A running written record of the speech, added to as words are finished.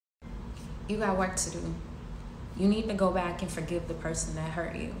You got work to do. You need to go back and forgive the person that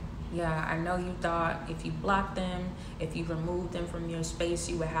hurt you. Yeah, I know you thought if you blocked them, if you removed them from your space,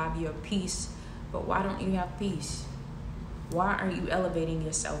 you would have your peace. But why don't you have peace? Why aren't you elevating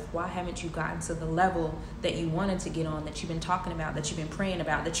yourself? Why haven't you gotten to the level that you wanted to get on, that you've been talking about, that you've been praying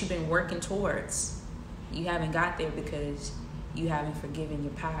about, that you've been working towards? You haven't got there because you haven't forgiven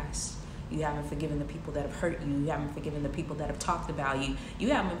your past. You haven't forgiven the people that have hurt you. You haven't forgiven the people that have talked about you. You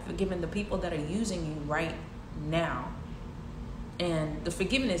haven't forgiven the people that are using you right now. And the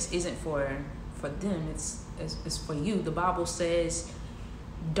forgiveness isn't for them. It's for you. The Bible says,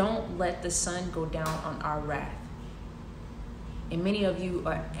 don't let the sun go down on our wrath. And many of you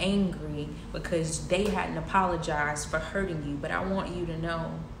are angry because they hadn't apologized for hurting you. But I want you to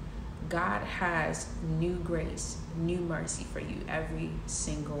know, God has new grace, new mercy for you every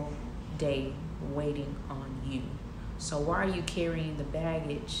single day waiting on you. So why are you carrying the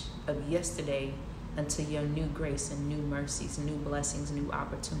baggage of yesterday until your new grace and new mercies, new blessings, new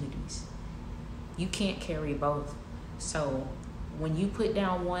opportunities? You can't carry both. So when you put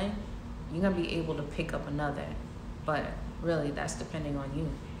down one, you're going to be able to pick up another. But really, that's depending on you.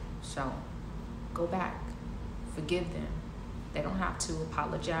 So go back, forgive them. They don't have to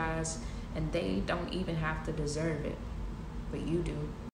apologize, and they don't even have to deserve it, but you do.